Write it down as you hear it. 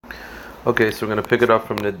Okay, so we're going to pick it up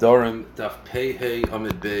from Nedarim, Daf Pei Hey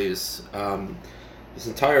Amid Beis. This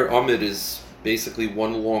entire Amid is basically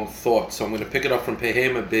one long thought, so I'm going to pick it up from Pei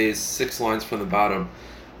Hey Amid Beis, 6 lines from the bottom.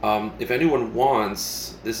 If anyone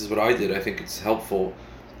wants, this is what I did, I think it's helpful.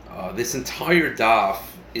 This entire Daf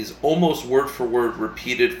is almost word for word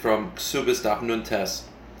repeated from Ksubis Daf Nun Tes.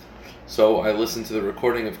 So I listened to the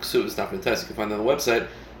recording of Ksubis Daf Nun Tes. You can find it on the website,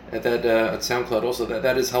 at SoundCloud also.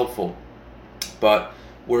 That is helpful. But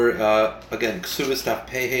we're, again, Ksubis Daf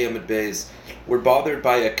Pei Hey Amid Beis, we're bothered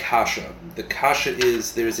by a kasha. The kasha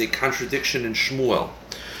is, there's a contradiction in Shmuel.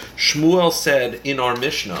 Shmuel said in our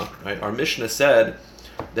Mishnah, right, our Mishnah said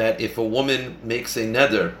that if a woman makes a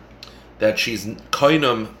neder, that she's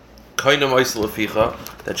kainam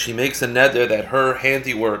oisel, that she makes a neder that her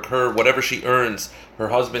handiwork, her whatever she earns, her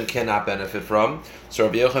husband cannot benefit from. So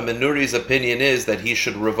Rabbi Yochanan ben Nuri's opinion is that he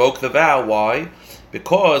should revoke the vow. Why?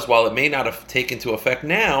 Because while it may not have taken into effect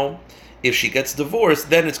now, if she gets divorced,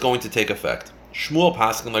 then it's going to take effect. Shmuel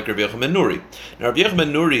paskin like Rabbi Yochanan ben Nuri. Now Rabbi Yochanan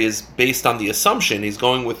ben Nuri is based on the assumption, he's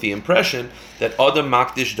going with the impression that Adam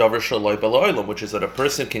makdish davar shaloi b'lo'olam, which is that a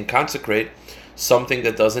person can consecrate something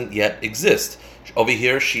that doesn't yet exist. Over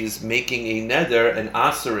here, she's making a neder and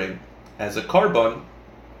asering as a carbon,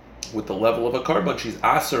 with the level of a carbon, she's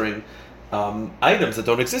asering items that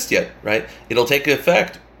don't exist yet, right? It'll take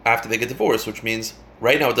effect after they get divorced, which means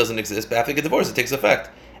right now it doesn't exist, but after they get divorced, it takes effect.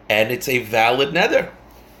 And it's a valid neder.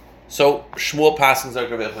 So, Shmuel passes like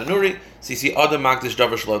Rabbi Yochanan ben Nuri, so you see, Adam makdish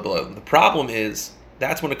davar shaloi b'lo'olam. The problem is,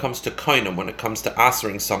 that's when it comes to koinum, when it comes to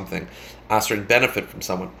asering something, asering benefit from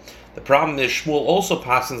someone. The problem is, Shmuel also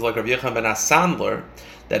passes like Rabbi Yochanan ben Asandler,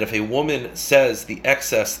 that if a woman says the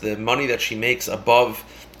excess, the money that she makes above,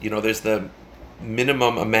 there's the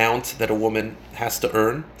minimum amount that a woman has to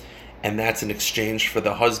earn, and that's in exchange for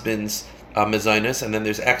the husband's mezainis, and then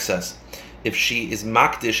there's excess. If she is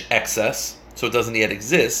makdish excess, so it doesn't yet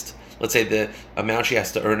exist, let's say the amount she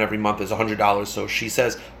has to earn every month is $100, so she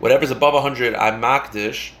says, whatever's above 100, I'm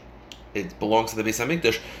makdish, it belongs to the Beis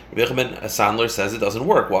HaMikdash. Rabbi Yochanan ben Asandler says it doesn't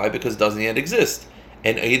work. Why? Because it doesn't yet exist.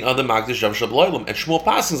 And ein other makdish davar shaloi b'lo'olam. And Shmuel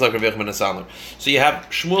passes like Rabbi Yochanan ben Asandler. So you have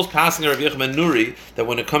Shmuel's passing Rabbi Yochanan ben Nuri that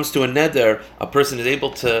when it comes to a neder, a person is able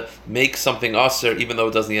to make something aser even though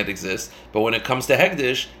it doesn't yet exist. But when it comes to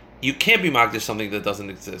hegdish, you can't be makdish something that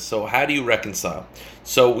doesn't exist. So how do you reconcile?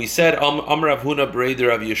 So we said Amar Rav Huna B'reider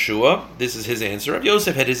Rav Yeshua. This is his answer. Rav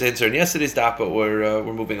Yosef had his answer in yesterday's daf, but we're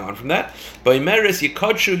moving on from that. Baimeres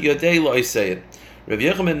Yikadshu Yadei Lo'isein. Rav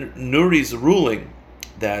Yochanan ben Nuri's ruling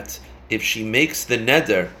that if she makes the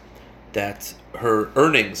neder that her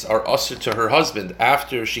earnings are usher to her husband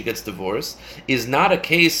after she gets divorced is not a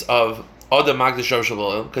case of Adam makdish davar shaloi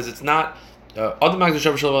b'lo'olam, because it's not. Adam makdish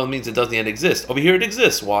davar shaloi b'lo'olam means it doesn't yet exist. Over here it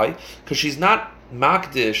exists. Why? Because she's not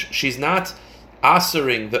makdish, she's not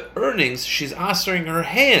asering the earnings, she's asering her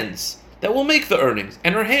hands that will make the earnings.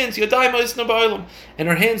 And her hands, yadai ma'isna ba'olam, and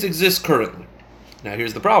her hands exist currently. Now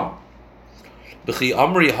here's the problem. Now, by the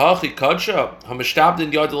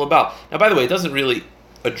way, it doesn't really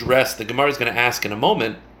address, the Gemara is going to ask in a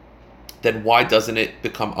moment, then why doesn't it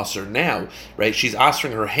become usher now, right? She's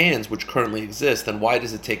asering her hands, which currently exist, then why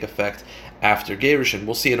does it take effect after Gerushin?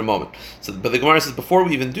 We'll see in a moment. So, but the Gemara says, before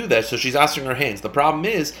we even do that, so she's asering her hands. The problem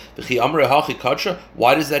is,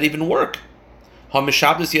 why does that even work? Her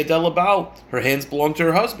hands belong to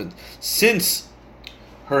her husband. Since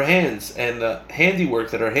her hands and the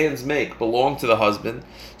handiwork that her hands make belong to the husband,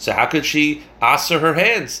 so how could she aser her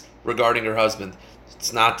hands regarding her husband?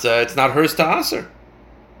 It's not hers to aser,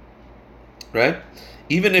 right?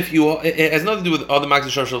 Even if it has nothing to do with other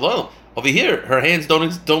makdish davar shaloi b'lo'olam. Over here, her hands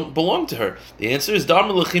don't belong to her. The answer is dar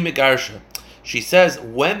melachim megarsha. She says,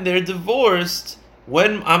 when they're divorced,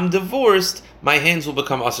 when I'm divorced, my hands will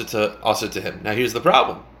become aser to him. Now here's the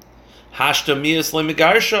problem. But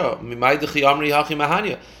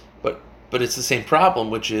it's the same problem,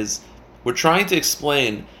 which is we're trying to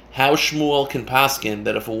explain how Shmuel can paskin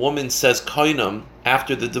that if a woman says koinam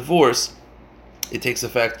after the divorce, it takes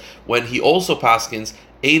effect, when he also paskins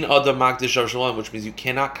ein adam makdish davar shaloi, which means you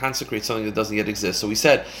cannot consecrate something that doesn't yet exist. So we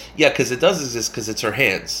said, yeah, because it does exist, because it's her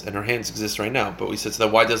hands, and her hands exist right now. But we said, so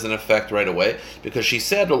then why doesn't it affect right away? Because she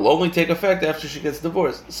said it'll only take effect after she gets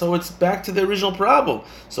divorced. So it's back to the original problem.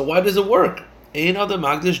 So why does it work? Ein adam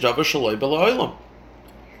makdish davar shaloi b'lo'olam.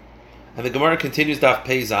 And the Gemara continues, Daf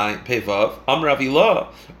Pei Vav. Am Rav Ilah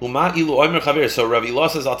Uma Ilu Omer Chaver. So Rav Ilah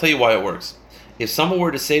says, I'll tell you why it works. If someone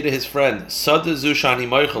were to say to his friend, Sada zu shani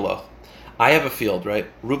moichelach, I have a field, right?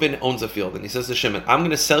 Reuben owns a field, and he says to Shimon, I'm going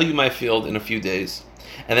to sell you my field in a few days,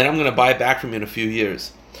 and then I'm going to buy it back from you in a few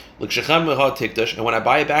years. And when I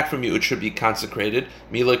buy it back from you, it should be consecrated.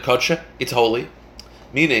 Mila kodsha, it's holy.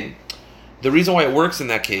 Meaning, The reason why it works in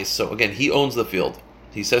that case, so again, he owns the field.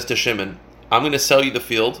 He says to Shimon, I'm going to sell you the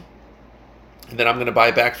field, and then I'm going to buy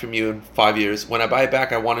it back from you in 5 years. When I buy it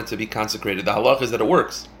back, I want it to be consecrated. The halach is that it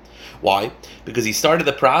works. Why? Because he started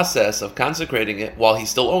the process of consecrating it while he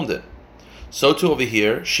still owned it. So too over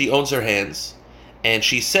here, she owns her hands, and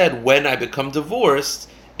she said, when I become divorced,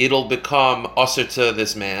 it'll become usher to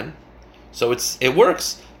this man. So it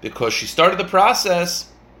works, because she started the process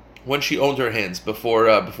when she owned her hands before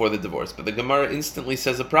the divorce. But the Gemara instantly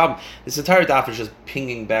says a problem. This entire daf is just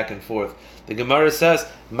pinging back and forth. The Gemara says,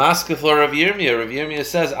 Maskefla Rav Yirmiyah. Rav Yirmiyah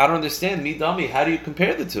says, I don't understand. Midami, how do you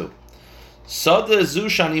compare the two? Sada zu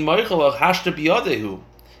shani moichelach hashta biyadehu.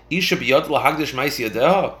 Isha biyad lahagdish ma'is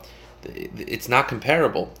yadeha. It's not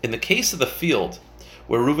comparable. In the case of the field,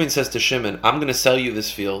 where Reuven says to Shimon, I'm going to sell you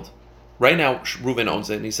this field. Right now, Reuven owns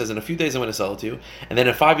it, and he says, in a few days I'm going to sell it to you, and then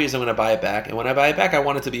in 5 years I'm going to buy it back, and when I buy it back, I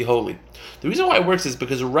want it to be holy. The reason why it works is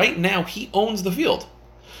because right now he owns the field.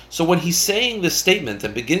 So when he's saying this statement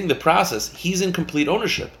and beginning the process, he's in complete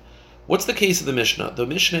ownership. What's the case of the Mishnah? The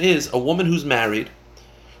Mishnah is a woman who's married,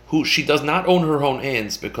 who she does not own her own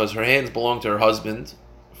hands because her hands belong to her husband,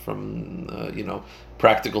 from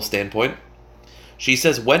practical standpoint. She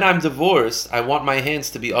says, when I'm divorced, I want my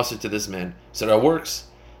hands to be usher to this man. So that works.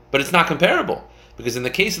 But it's not comparable, because in the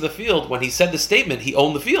case of the field, when he said the statement, he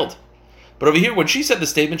owned the field. But over here, when she said the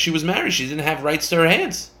statement, she was married. She didn't have rights to her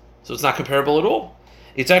hands. So it's not comparable at all.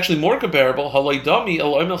 It's actually more comparable.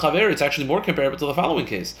 It's actually more comparable to the following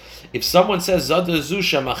case. If someone says, let's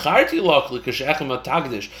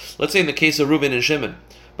say in the case of Reuven and Shimon,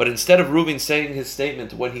 but instead of Reuven saying his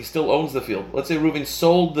statement when he still owns the field, let's say Reuven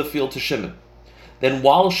sold the field to Shimon. Then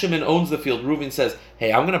while Shimon owns the field, Reuven says,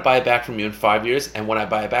 hey, I'm going to buy it back from you in 5 years, and when I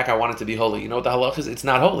buy it back, I want it to be holy. You know what the halach is? It's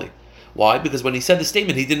not holy. Why? Because when he said the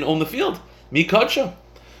statement, he didn't own the field. Mi kadsha.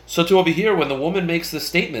 So to over here, when the woman makes the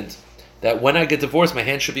statement that when I get divorced, my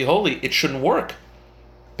hands should be holy, it shouldn't work,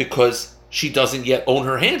 because she doesn't yet own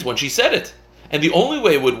her hands when she said it. And the only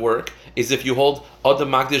way it would work is if you hold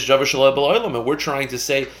Adam Magdish Javar Shalai B'Olam, and we're trying to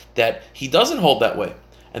say that he doesn't hold that way.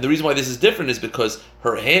 And the reason why this is different is because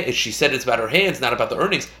her hand, she said it's about her hands, not about the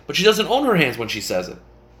earnings, but she doesn't own her hands when she says it.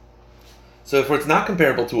 So therefore it's not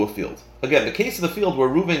comparable to a field. Again, the case of the field where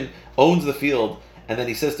Reuven owns the field, and then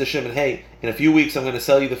he says to Shimon, hey, in a few weeks I'm going to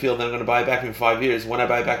sell you the field, and I'm going to buy it back in 5 years. When I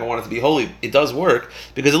buy it back, I want it to be holy. It does work,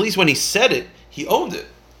 because at least when he said it, he owned it.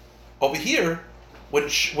 Over here, when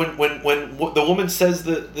the woman says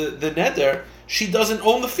the neder, she doesn't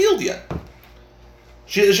own the field yet.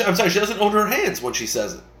 She doesn't own her hands when she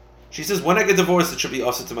says it. She says, when I get divorced, it should be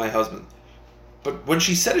also to my husband. But when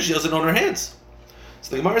she said it, she doesn't own her hands.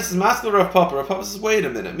 So the Gemara says, Master Rav Papa. Rav Papa says, wait a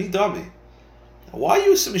minute, me dummy. Why are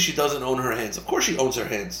you assuming she doesn't own her hands? Of course she owns her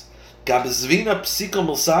hands. Gabizvina psika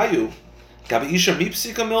milsayu. Gabi isha mi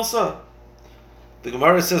psika milsa. The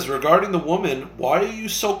Gemara says, regarding the woman, why are you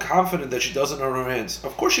so confident that she doesn't own her hands?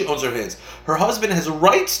 Of course she owns her hands. Her husband has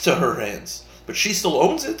rights to her hands, but she still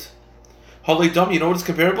owns it. Halidam, you know what it's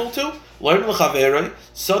comparable to? You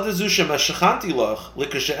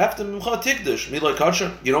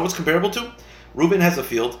know what's comparable to? Reuben has a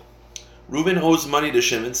field. Reuben owes money to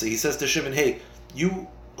Shimon, so he says to Shimon, hey, you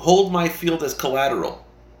hold my field as collateral.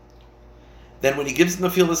 Then when he gives him the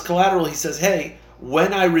field as collateral, he says, hey,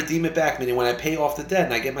 when I redeem it back, meaning when I pay off the debt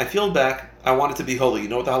and I get my field back, I want it to be holy. You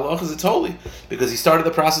know what the halach is? It's holy. Because he started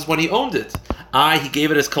the process when he owned it. He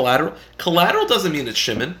gave it as collateral. Collateral doesn't mean it's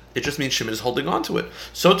Shimon. It just means Shimon is holding on to it.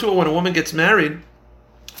 So too, when a woman gets married,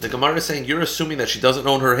 the Gemara is saying, you're assuming that she doesn't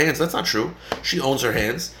own her hands. That's not true. She owns her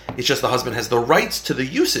hands. It's just the husband has the rights to the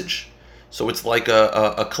usage. So it's like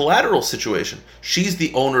a collateral situation. She's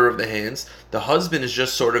the owner of the hands. The husband is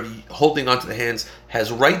just sort of holding onto the hands,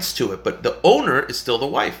 has rights to it, but the owner is still the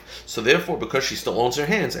wife. So therefore, because she still owns her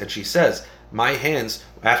hands, and she says, my hands,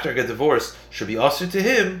 after I get divorced, should be usher to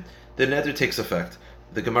him, the neder takes effect.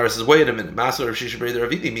 The Gemara says, wait a minute, Master of Shisha Breder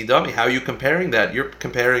Avidi, Midami, how are you comparing that? You're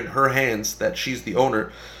comparing her hands, that she's the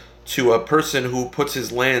owner, to a person who puts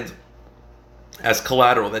his land as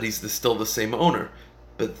collateral, that he's still the same owner.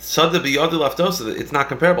 But Sada biyadu laftosa, it's not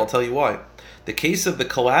comparable. I'll tell you why. The case of the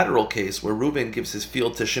collateral case, where Reuben gives his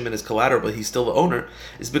field to Shimon as collateral, but he's still the owner,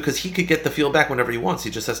 is because he could get the field back whenever he wants.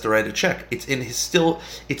 He just has to write a check. It's still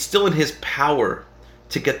in his power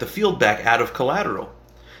to get the field back out of collateral.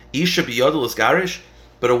 Isha biyadu l'sgarish,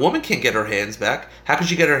 but a woman can't get her hands back. How can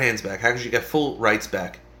she get her hands back? How can she get full rights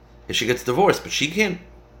back? If she gets divorced, but she can't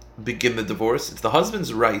begin the divorce. It's the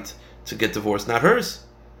husband's right to get divorced, not hers.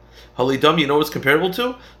 Halidam, you know what's comparable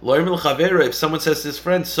to? If someone says to his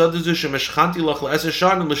friend,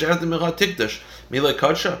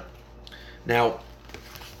 now,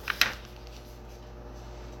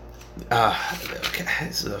 Okay,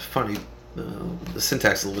 it's funny. The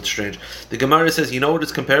syntax is a little bit strange. The Gemara says, you know what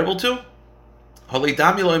it's comparable to? You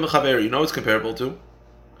know what it's comparable to?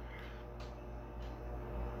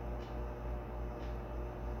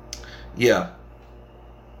 Yeah.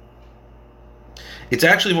 It's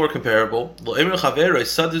actually more comparable.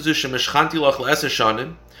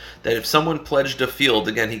 That if someone pledged a field,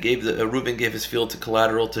 again, Reuben gave his field to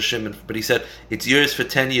collateral to Shimon, but he said, it's yours for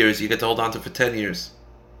 10 years, you get to hold on to it for 10 years.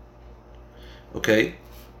 Okay?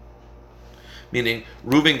 Meaning,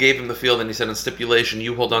 Reuben gave him the field and he said, on stipulation,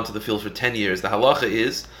 you hold on to the field for 10 years. The halacha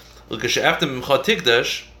is,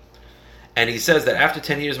 and he says that after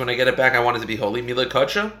 10 years, when I get it back, I want it to be holy. Mila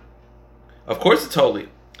Kacha? Of course it's holy.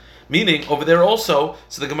 Meaning, over there also,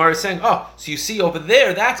 so the Gemara is saying, so you see over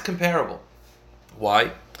there, that's comparable.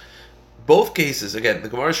 Why? Both cases, again, the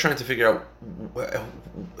Gemara is trying to figure out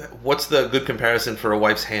what's the good comparison for a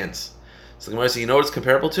wife's hands. So the Gemara says, you know what it's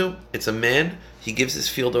comparable to? It's a man, he gives his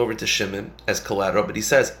field over to Shimon as collateral, but he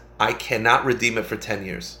says, I cannot redeem it for 10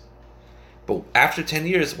 years. But after 10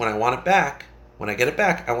 years, when I want it back, when I get it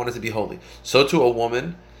back, I want it to be holy. So to a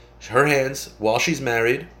woman, her hands, while she's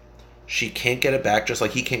married, she can't get it back, just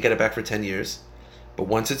like he can't get it back for 10 years. But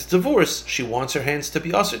once it's divorced, she wants her hands to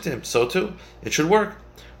be usher to him. So too, it should work.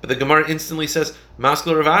 But the Gemara instantly says,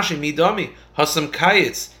 Maskal Ravashi, Midami, Hasam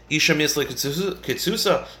Kayitz, Isha Misla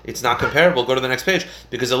Kitsusa. It's not comparable. Go to the next page.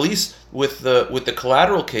 Because at least with the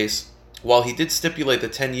collateral case, while he did stipulate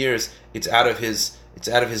that 10 years, it's out of his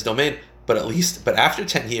domain, but after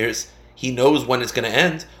 10 years, he knows when it's going to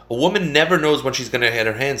end. A woman never knows when she's going to get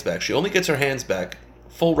her hands back. She only gets her hands back,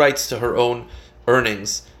 full rights to her own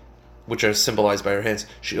earnings, which are symbolized by her hands.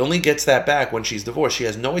 She only gets that back when she's divorced. She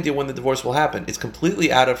has no idea when the divorce will happen. It's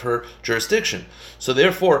completely out of her jurisdiction. So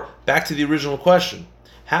therefore, back to the original question.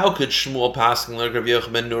 How could Shmuel paskin like Rav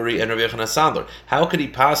Yochanan ben Nuri and Rav Yochanan Sandler? How could he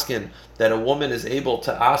paskin that a woman is able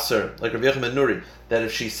to aser, like Rav Yochanan ben Nuri, that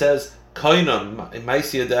if she says, Kainam,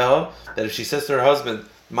 that if she says to her husband,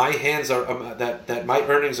 my hands are that my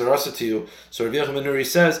earnings are usher to you. So Rav Yochanan ben Nuri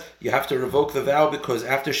says you have to revoke the vow because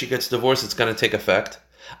after she gets divorced, it's going to take effect.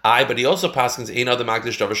 But he also paskins ein adam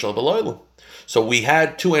magdish davar shel b'loilu. So we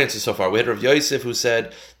had two answers so far. We had Rav Yosef who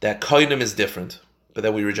said that koinim is different, but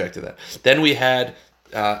then we rejected that. Then we had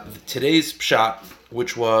today's pshat,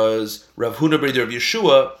 which was Rav Huna B'Rav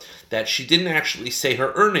Yeshua, that she didn't actually say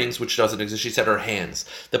her earnings, which doesn't exist. She said her hands.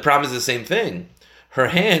 The problem is the same thing. Her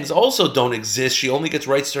hands also don't exist. She only gets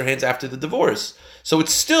rights to her hands after the divorce. So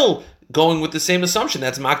it's still going with the same assumption.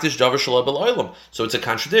 That's Makdish Davar Shalom B'Loilam. So it's a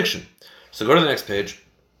contradiction. So go to the next page.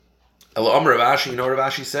 Elam Rav Ashi, you know what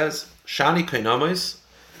Rav Ashi says? Shani Kainamos.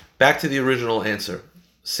 Back to the original answer.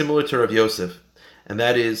 Similar to Rav Yosef. And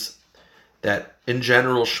that is that in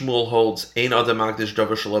general Shmuel holds Ein Adam Makdish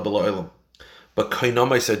Davar Shalom B'Loilam. But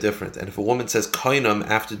kainamais are different. And if a woman says kainam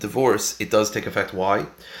after divorce, it does take effect. Why?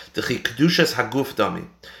 Kedushas haguf dami.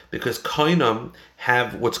 Because kainam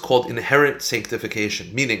have what's called inherent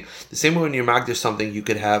sanctification. Meaning, the same way when you're magdish something, you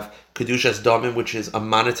could have kedushas damim, which is a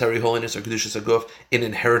monetary holiness, or kedushas haguf, in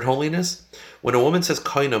inherent holiness. When a woman says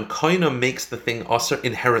kainam makes the thing aser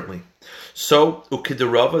inherently. So,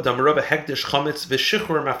 ukidarava damarava hekdesh chametz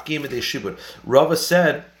v'shichur mafkim edei Rava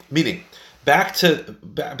said, meaning, Back to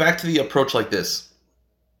the approach like this.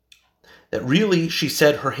 That really she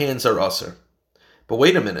said her hands are usher. But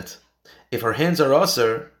wait a minute. If her hands are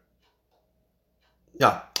usher,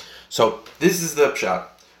 yeah. So this is the pshat.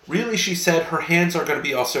 Really she said her hands are going to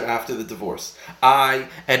be usher after the divorce.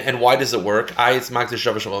 And why does it work? It's Magdish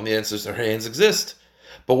Davar Shalom. The answer is her hands exist.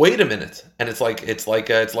 But wait a minute. And it's like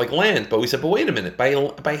land. But we said, but wait a minute.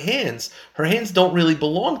 By hands, her hands don't really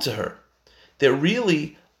belong to her. They're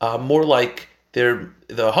really more like the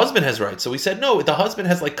husband has rights. So we said, no, the husband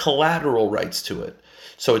has like collateral rights to it.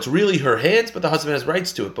 So it's really her hands, but the husband has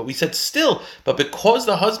rights to it. But we said still, but because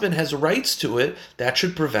the husband has rights to it, that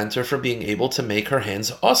should prevent her from being able to make her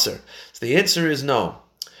hands usher. So the answer is no.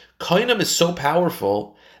 Kainam is so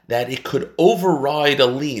powerful that it could override a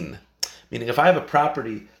lien. Meaning if I have a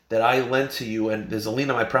property that I lent to you and there's a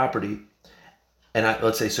lien on my property, and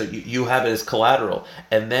let's say, so you have it as collateral,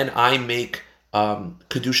 and then I make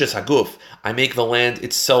Kedushas Haguf, I make the land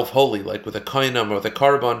itself holy, like with a koinam or the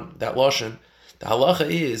carbon, that lashon. The halacha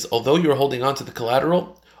is, although you're holding on to the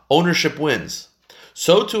collateral, ownership wins.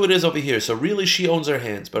 So too it is over here. So really she owns her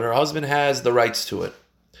hands, but her husband has the rights to it.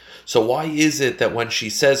 So why is it that when she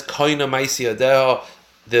says koinam maisi adeha,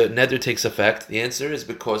 the neder takes effect? The answer is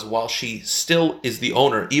because while she still is the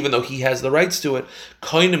owner, even though he has the rights to it,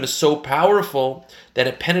 koinim is so powerful that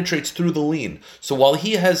it penetrates through the lien. So while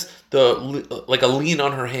he has like a lien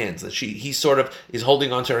on her hands, that he sort of is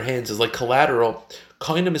holding onto her hands as like collateral,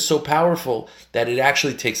 Koinim is so powerful that it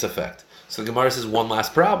actually takes effect. So the Gemara says one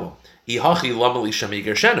last problem. Well,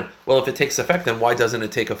 if it takes effect, then why doesn't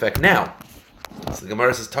it take effect now? So the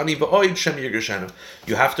Gemara says, Tani v'oid shem yirgashenu.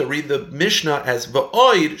 You have to read the Mishnah as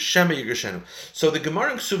v'oid shem yirgashenu. So the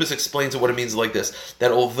Gemara in Ksubas explains what it means like this,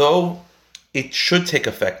 that although it should take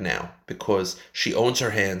effect now, because she owns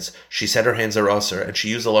her hands, she said her hands are usher, and she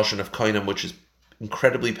used the lashon of koinim, which is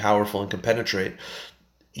incredibly powerful and can penetrate,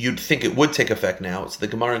 you'd think it would take effect now. So the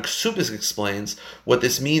Gemara in Ksubas explains what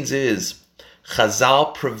this means is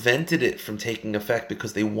Chazal prevented it from taking effect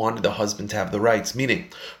because they wanted the husband to have the rights,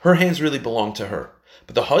 meaning her hands really belong to her,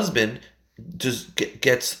 but the husband just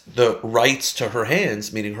gets the rights to her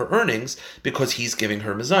hands, meaning her earnings, because he's giving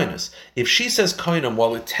her mezainis. If she says koinam,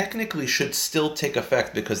 while it technically should still take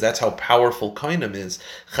effect because that's how powerful koinam is,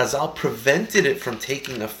 Chazal prevented it from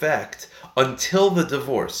taking effect until the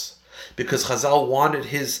divorce, because Chazal wanted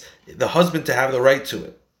the husband to have the right to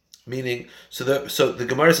it. Meaning, so the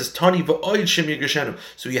Gemara says Tani v'oid shem yirgashenu.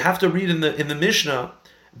 So you have to read in the Mishnah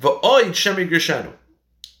v'oid shem yirgashenu.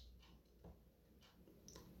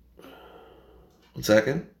 1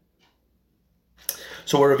 second.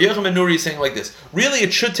 So where Rav Yochanan ben Nuri is saying like this, really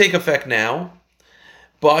it should take effect now,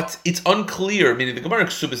 but it's unclear. Meaning the Gemara in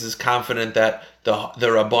Ksubas is confident that the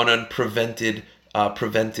Rabbanan prevented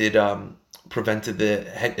the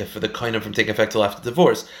for the koinam from taking effect till after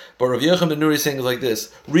divorce. But Rav Yochanan ben Nuri is saying like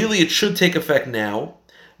this, really it should take effect now,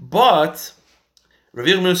 but Rav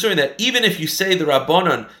Yochanan ben Nuri is saying that even if you say the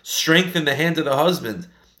Rabbanan strengthened the hand of the husband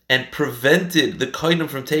and prevented the koinam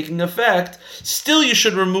from taking effect, still you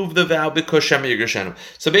should remove the vow because Shema Yirgashenu.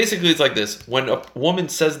 So basically it's like this, when a woman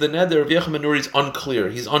says the neder, Rav Yochanan ben Nuri is unclear,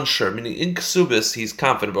 he's unsure, meaning in Ksubis he's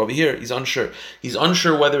confident, but over here he's unsure. He's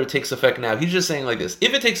unsure whether it takes effect now. He's just saying like this,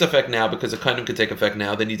 if it takes effect now, because the koinam could take effect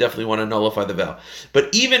now, then you definitely want to nullify the vow.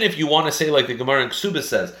 But even if you want to say like the Gemara in Ksubis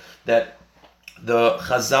says, that the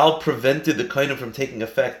Chazal prevented the koinam from taking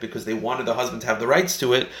effect because they wanted the husband to have the rights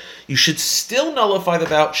to it, you should still nullify the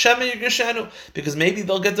vow, Shema Yirgashenu, because maybe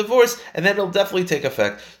they'll get divorced, and then it'll definitely take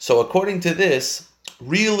effect. So according to this,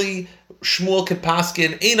 really, Shmuel could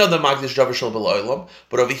paskin, ain't other magdish davar shel b'lo'olam,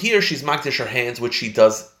 but over here she's magdish her hands, which she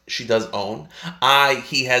does own.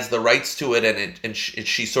 He has the rights to it, and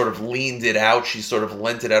she sort of leaned it out, she sort of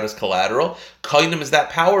lent it out as collateral. Koinam is that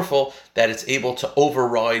powerful that it's able to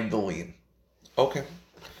override the lien. Okay.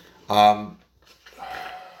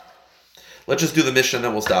 Let's just do the Mishnah and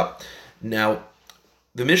then we'll stop. Now,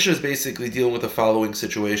 the Mishnah is basically dealing with the following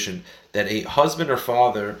situation, that a husband or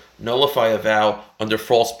father nullify a vow under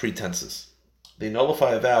false pretenses. They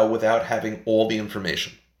nullify a vow without having all the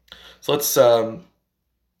information. So let's, 1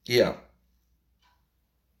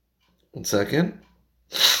 second.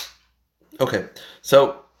 Okay,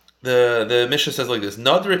 so the Mishnah says like this: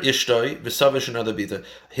 Nadra ishtoi v'savish another bita.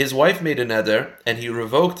 His wife made a neder and he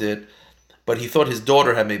revoked it, but he thought his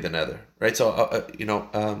daughter had made the neder. Right? So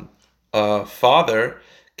a father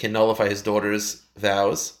can nullify his daughter's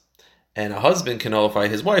vows, and a husband can nullify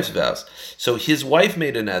his wife's vows. So his wife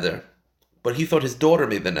made a neder, but he thought his daughter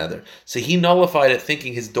made the neder. So he nullified it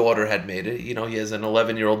thinking his daughter had made it. He has an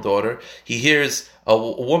 11-year-old daughter. He hears a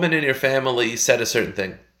woman in your family said a certain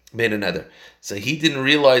thing, made a neder. So he didn't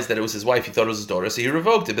realize that it was his wife. He thought it was his daughter, so he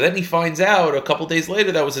revoked it. But then he finds out a couple days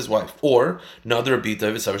later that was his wife. Or another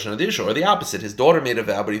bita or the opposite. His daughter made a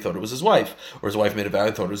vow, but he thought it was his wife. Or his wife made a vow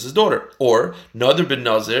and thought it was his daughter. Or another ben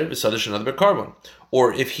nazir another ben karbon.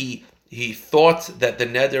 Or if he thought that the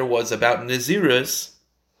neder was about nazirus.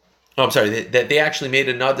 Oh, I'm sorry. That they actually made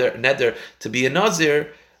another neder to be a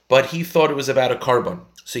nazir, but he thought it was about a karbon.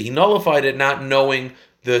 So he nullified it, not knowing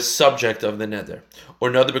the subject of the neder. Or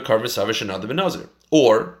another bekarv v'savish another benazir.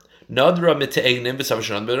 Or nadra miteinim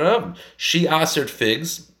v'savish another benarav. She asered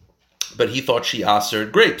figs, but he thought she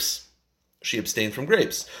asered grapes. She abstained from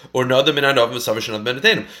grapes. Or another minanav v'savish another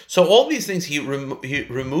benateinim. So all these things he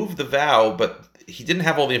removed the vow, but he didn't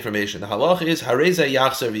have all the information. The halach is hareza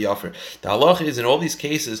yachzer v'yafer. The halach is in all these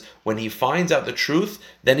cases when he finds out the truth,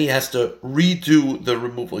 then he has to redo the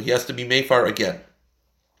removal. He has to be meifar again.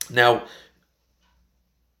 Now,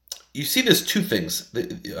 you see there's two things.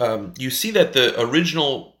 You see that the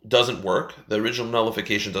original doesn't work, the original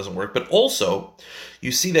nullification doesn't work, but also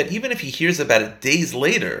you see that even if he hears about it days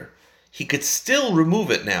later, he could still remove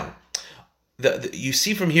it now. You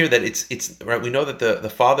see from here that it's right. We know that the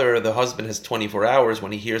father or the husband has 24 hours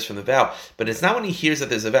when he hears from the vow, but it's not when he hears that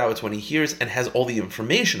there's a vow, it's when he hears and has all the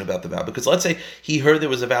information about the vow. Because let's say he heard there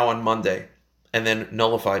was a vow on Monday, and then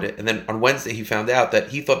nullified it. And then on Wednesday he found out that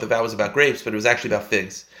he thought the vow was about grapes, but it was actually about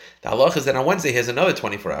figs. The halach is that on Wednesday he has another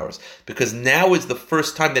 24 hours because now is the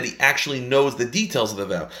first time that he actually knows the details of the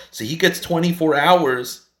vow. So he gets 24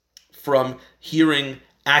 hours from hearing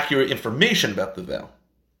accurate information about the vow.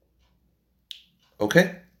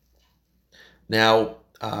 Okay? Now,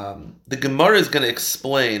 the Gemara is going to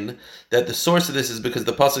explain that the source of this is because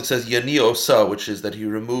the pasuk says Yani Osa, which is that he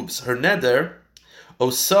removes her neder.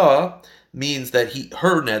 Osa means that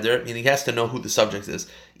her neder, meaning he has to know who the subject is,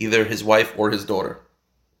 either his wife or his daughter.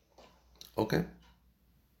 Okay? All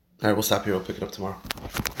right, we'll stop here. We'll pick it up tomorrow.